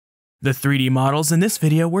The 3D models in this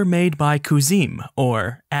video were made by Kuzim,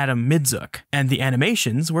 or Adam Midzuk, and the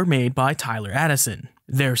animations were made by Tyler Addison.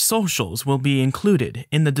 Their socials will be included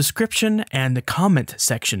in the description and the comment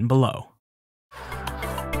section below.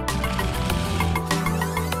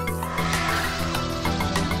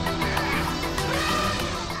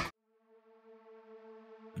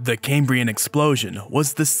 The Cambrian explosion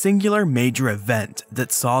was the singular major event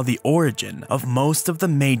that saw the origin of most of the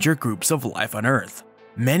major groups of life on Earth.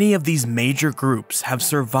 Many of these major groups have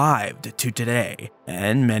survived to today,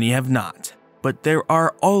 and many have not. But there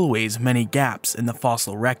are always many gaps in the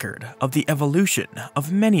fossil record of the evolution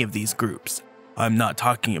of many of these groups. I'm not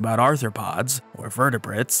talking about arthropods or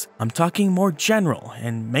vertebrates, I'm talking more general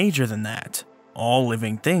and major than that. All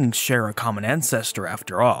living things share a common ancestor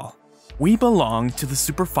after all. We belong to the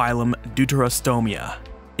superphylum Deuterostomia.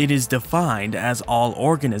 It is defined as all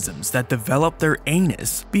organisms that develop their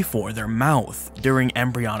anus before their mouth during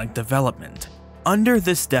embryonic development. Under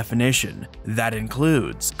this definition, that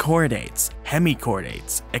includes chordates,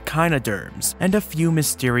 hemichordates, echinoderms, and a few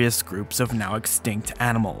mysterious groups of now extinct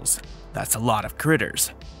animals. That's a lot of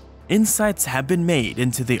critters. Insights have been made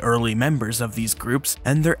into the early members of these groups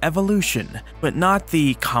and their evolution, but not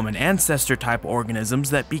the common ancestor type organisms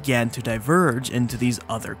that began to diverge into these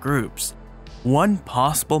other groups. One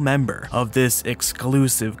possible member of this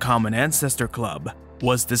exclusive common ancestor club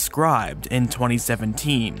was described in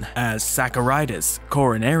 2017 as Saccorhytus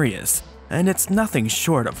coronarius, and it's nothing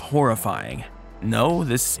short of horrifying. No,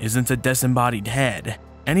 this isn't a disembodied head.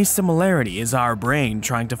 Any similarity is our brain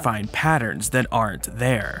trying to find patterns that aren't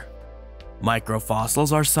there.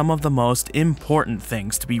 Microfossils are some of the most important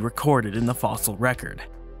things to be recorded in the fossil record.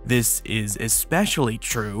 This is especially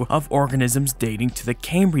true of organisms dating to the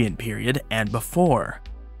Cambrian period and before.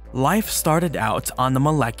 Life started out on the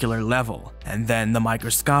molecular level, and then the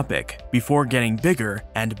microscopic, before getting bigger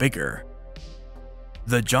and bigger.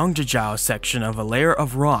 The Zhangjiajiao section of a layer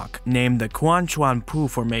of rock named the Quanchuanpu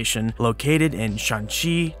Formation located in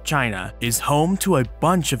Shanxi, China, is home to a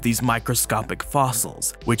bunch of these microscopic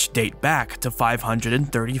fossils, which date back to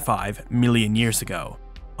 535 million years ago.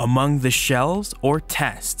 Among the shells or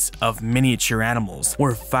tests of miniature animals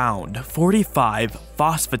were found 45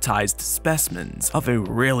 phosphatized specimens of a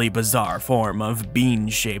really bizarre form of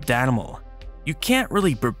bean-shaped animal. You can't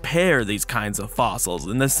really prepare these kinds of fossils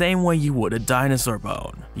in the same way you would a dinosaur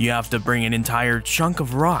bone. You have to bring an entire chunk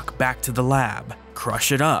of rock back to the lab,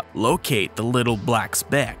 crush it up, locate the little black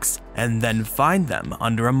specks, and then find them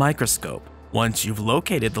under a microscope. Once you've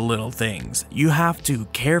located the little things, you have to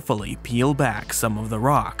carefully peel back some of the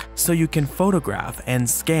rock so you can photograph and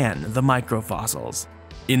scan the microfossils.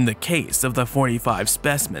 In the case of the 45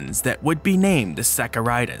 specimens that would be named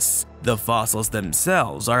Saccorhytus, the fossils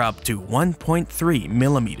themselves are up to 1.3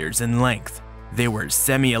 millimeters in length. They were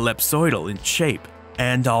semi-ellipsoidal in shape,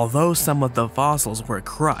 and although some of the fossils were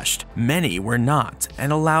crushed, many were not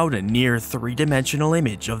and allowed a near three-dimensional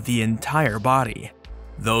image of the entire body.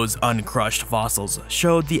 Those uncrushed fossils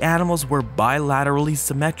showed the animals were bilaterally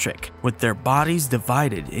symmetric, with their bodies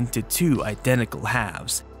divided into two identical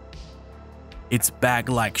halves. Its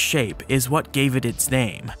bag-like shape is what gave it its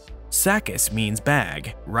name. Sacus means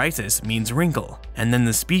bag, Rhytus means wrinkle, and then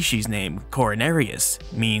the species name coronarius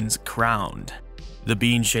means crowned. The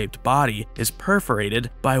bean-shaped body is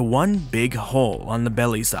perforated by one big hole on the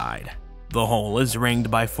belly side. The hole is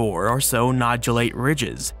ringed by 4 or so nodulate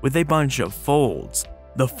ridges with a bunch of folds.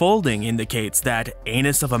 The folding indicates that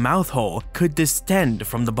anus of a mouth hole could distend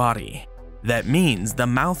from the body. That means the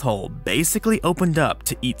mouth hole basically opened up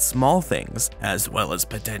to eat small things as well as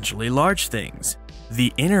potentially large things.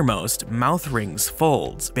 The innermost mouth ring's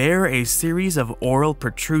folds bear a series of oral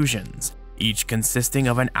protrusions, each consisting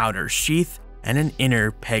of an outer sheath and an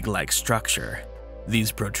inner peg-like structure.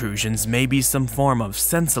 These protrusions may be some form of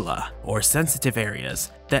sensilla or sensitive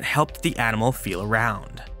areas that helped the animal feel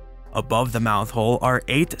around. Above the mouth hole are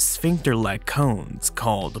 8 sphincter-like cones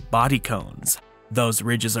called body cones. Those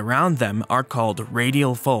ridges around them are called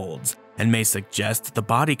radial folds and may suggest the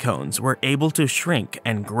body cones were able to shrink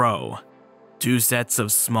and grow. 2 sets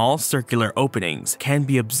of small circular openings can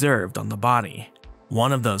be observed on the body.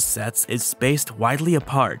 One of those sets is spaced widely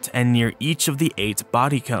apart and near each of the 8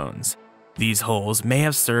 body cones. These holes may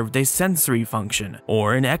have served a sensory function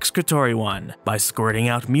or an excretory one by squirting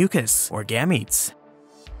out mucus or gametes.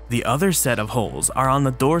 The other set of holes are on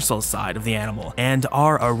the dorsal side of the animal and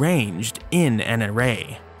are arranged in an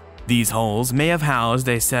array. These holes may have housed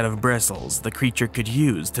a set of bristles the creature could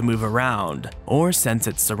use to move around or sense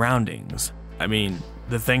its surroundings. I mean,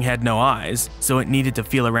 the thing had no eyes, so it needed to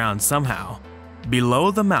feel around somehow.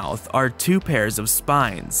 Below the mouth are 2 pairs of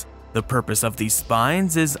spines. The purpose of these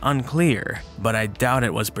spines is unclear, but I doubt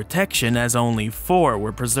it was protection as only 4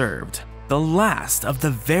 were preserved. The last of the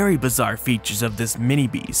very bizarre features of this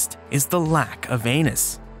mini-beast is the lack of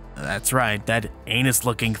anus. That's right, that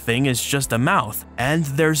anus-looking thing is just a mouth, and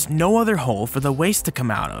there's no other hole for the waste to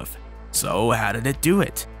come out of. So how did it do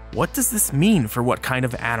it? What does this mean for what kind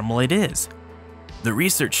of animal it is? The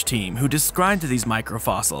research team who described these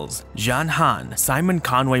microfossils, Zhan Han, Simon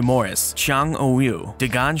Conway Morris, Qiang Ouyu,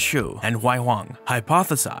 Degan Xu, and Wai Huang,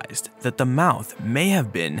 hypothesized that the mouth may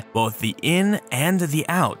have been both the in and the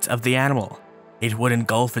out of the animal. It would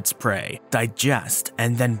engulf its prey, digest,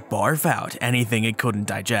 and then barf out anything it couldn't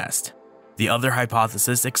digest. The other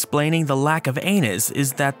hypothesis explaining the lack of anus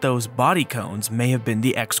is that those body cones may have been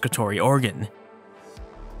the excretory organ.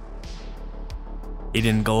 It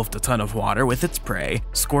engulfed a ton of water with its prey,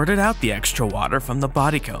 squirted out the extra water from the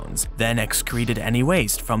body cones, then excreted any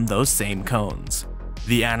waste from those same cones.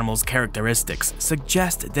 The animal's characteristics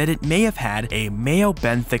suggest that it may have had a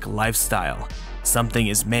meobenthic lifestyle. Something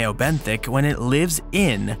is meobenthic when it lives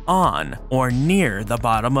in, on, or near the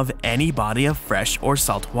bottom of any body of fresh or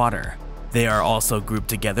salt water. They are also grouped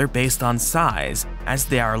together based on size, as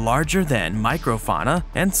they are larger than microfauna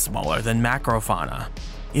and smaller than macrofauna.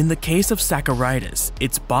 In the case of Saccorhytus,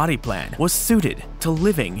 its body plan was suited to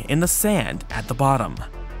living in the sand at the bottom.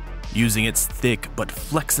 Using its thick but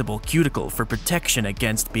flexible cuticle for protection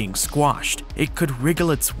against being squashed, it could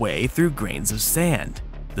wriggle its way through grains of sand.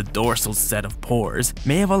 The dorsal set of pores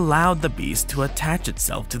may have allowed the beast to attach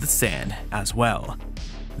itself to the sand as well.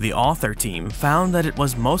 The author team found that it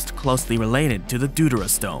was most closely related to the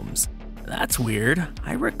deuterostomes. That's weird.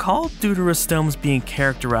 I recall deuterostomes being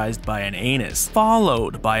characterized by an anus,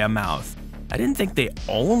 followed by a mouth. I didn't think they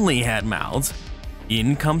only had mouths.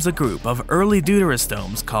 In comes a group of early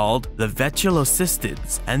deuterostomes called the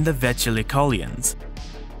Vetulocystids and the Vetulicolians.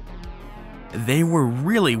 They were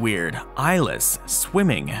really weird, eyeless,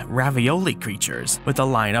 swimming, ravioli creatures with a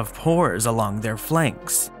line of pores along their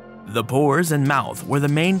flanks. The pores and mouth were the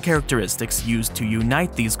main characteristics used to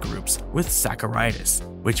unite these groups with Saccorhytus,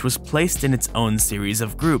 which was placed in its own series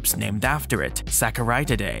of groups named after it,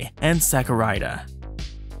 Saccorhytidae and Saccorhyta.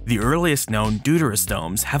 The earliest known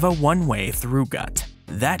deuterostomes have a one-way through gut.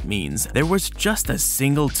 That means there was just a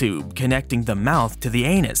single tube connecting the mouth to the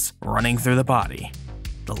anus running through the body.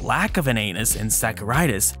 The lack of an anus in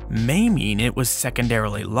Saccorhytus may mean it was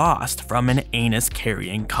secondarily lost from an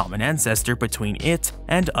anus-carrying common ancestor between it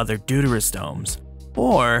and other deuterostomes,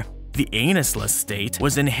 or the anusless state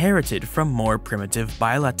was inherited from more primitive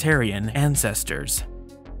bilaterian ancestors.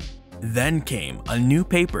 Then came a new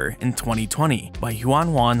paper in 2020 by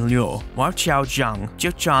Yuanwan Liu, Waoqiao Zhang,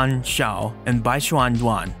 Jiuzhan Xiao, and Baishuan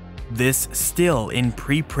Yuan. This still in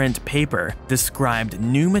preprint paper described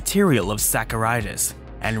new material of Saccorhytus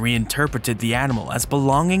and reinterpreted the animal as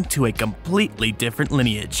belonging to a completely different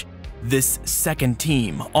lineage. This second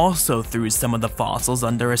team also threw some of the fossils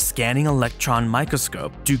under a scanning electron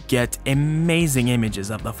microscope to get amazing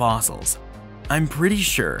images of the fossils. I'm pretty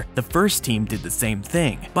sure the first team did the same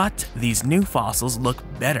thing, but these new fossils look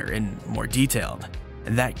better and more detailed.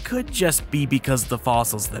 That could just be because the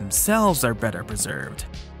fossils themselves are better preserved.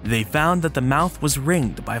 They found that the mouth was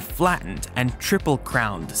ringed by flattened and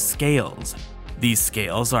triple-crowned scales. These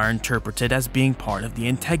scales are interpreted as being part of the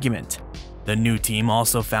integument. The new team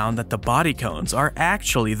also found that the body cones are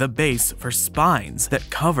actually the base for spines that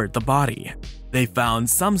covered the body. They found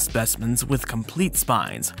some specimens with complete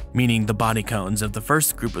spines, meaning the body cones of the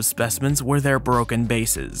first group of specimens were their broken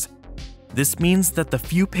bases. This means that the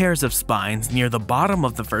few pairs of spines near the bottom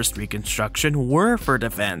of the first reconstruction were for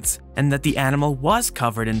defense, and that the animal was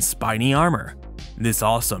covered in spiny armor. This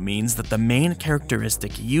also means that the main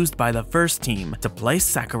characteristic used by the first team to place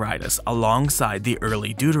Saccorhytus alongside the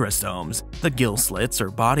early deuterostomes, the gill slits or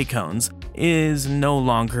body cones, is no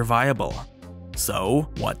longer viable. So,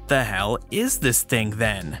 what the hell is this thing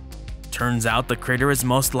then? Turns out the critter is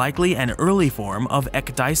most likely an early form of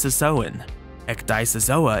Ecdysozoan.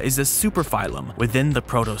 Ecdysozoa is a superphylum within the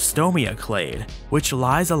Protostomia clade, which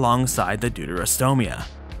lies alongside the Deuterostomia.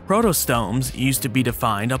 Protostomes used to be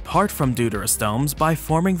defined apart from deuterostomes by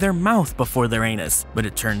forming their mouth before their anus, but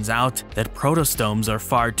it turns out that protostomes are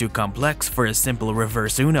far too complex for a simple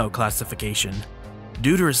reverse Uno classification.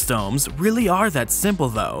 Deuterostomes really are that simple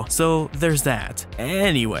though, so there's that.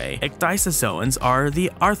 Anyway, ecdysozoans are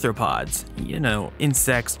the arthropods,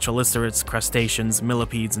 insects, chelicerates, crustaceans,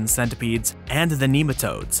 millipedes, and centipedes, and the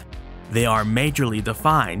nematodes. They are majorly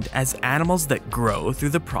defined as animals that grow through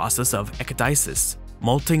the process of ecdysis,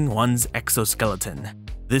 molting one's exoskeleton.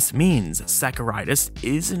 This means Saccorhytus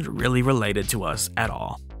isn't really related to us at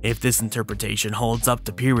all. If this interpretation holds up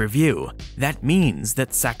to peer review, that means that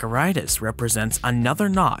Saccorhytus represents another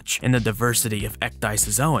notch in the diversity of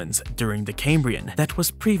ecdysozoans during the Cambrian that was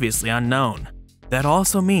previously unknown. That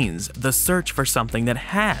also means the search for something that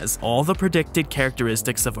has all the predicted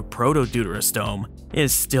characteristics of a proto-deuterostome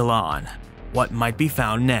is still on. What might be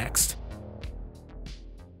found next?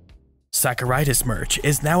 Saccorhytus merch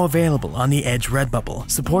is now available on the Edge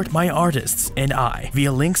Redbubble. Support my artists and I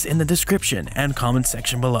via links in the description and comment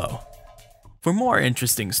section below. For more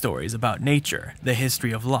interesting stories about nature, the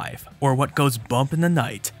history of life, or what goes bump in the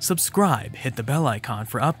night, subscribe, hit the bell icon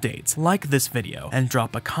for updates, like this video, and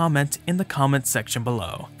drop a comment in the comment section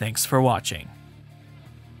below. Thanks for watching.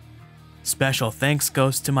 Special thanks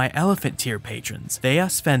goes to my elephant tier patrons Thea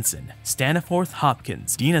Svensson, Staniforth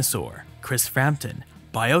Hopkins, Dinosaur, Chris Frampton,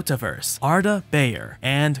 Biotaverse, Arda Bayer,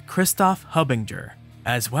 and Christoph Hubbinger,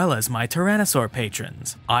 as well as my Tyrannosaur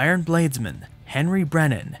patrons Iron Bladesman, Henry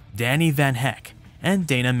Brennan, Danny Van Heck, and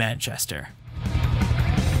Dana Manchester.